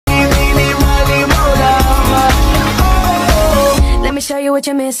show you what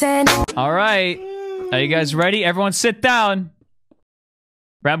you're missing. All right. Are you guys ready? Everyone sit down.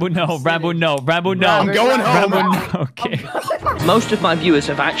 Rambo, no. Rambo, no. Rambo, no. I'm going home. Rambo, no. Okay. Most of my viewers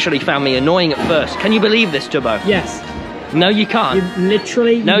have actually found me annoying at first. Can you believe this, Tubbo? Yes. No, you can't. You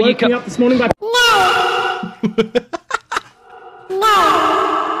literally woke me up this morning by... No! No!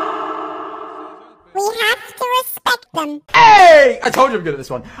 We have to respect them. Hey! I told you I'm good at this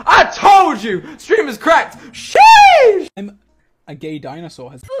one. I told you! Stream is cracked. Sheesh! I'm a gay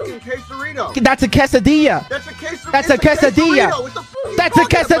dinosaur. Quesarito. That's a quesadilla. That's a quesadilla. That's a quesadilla. That's a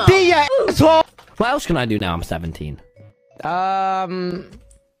quesadilla, asshole. What else can I do now I'm 17?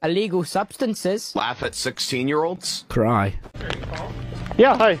 Illegal substances. Laugh at 16-year-olds? Cry.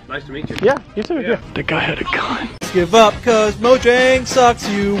 Yeah, hi. Nice to meet you. Yeah, you too. Yeah. The guy had a gun. Give up, cause Mojang sucks.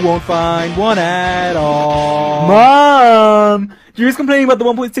 You won't find one at all. Mom! Drew's complaining about the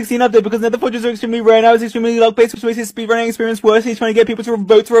 1.16 update because nether forges are extremely rare. Now it's extremely log-based, which makes his speedrunning experience worse. He's trying to get people to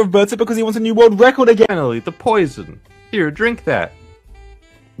vote to reverse it because he wants a new world record again. Finally, the poison. Here, drink that.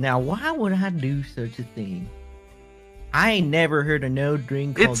 Now, why would I do such a thing? I ain't never heard of no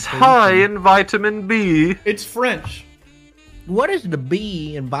drink called It's high in vitamin B. It's French. What does the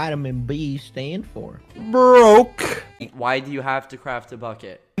B in vitamin B stand for? Broke. Why do you have to craft a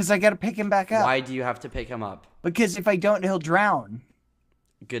bucket? Because I gotta pick him back up. Why do you have to pick him up? Because if I don't, he'll drown.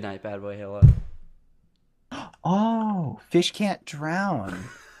 Good night, bad boy Halo. Oh, fish can't drown.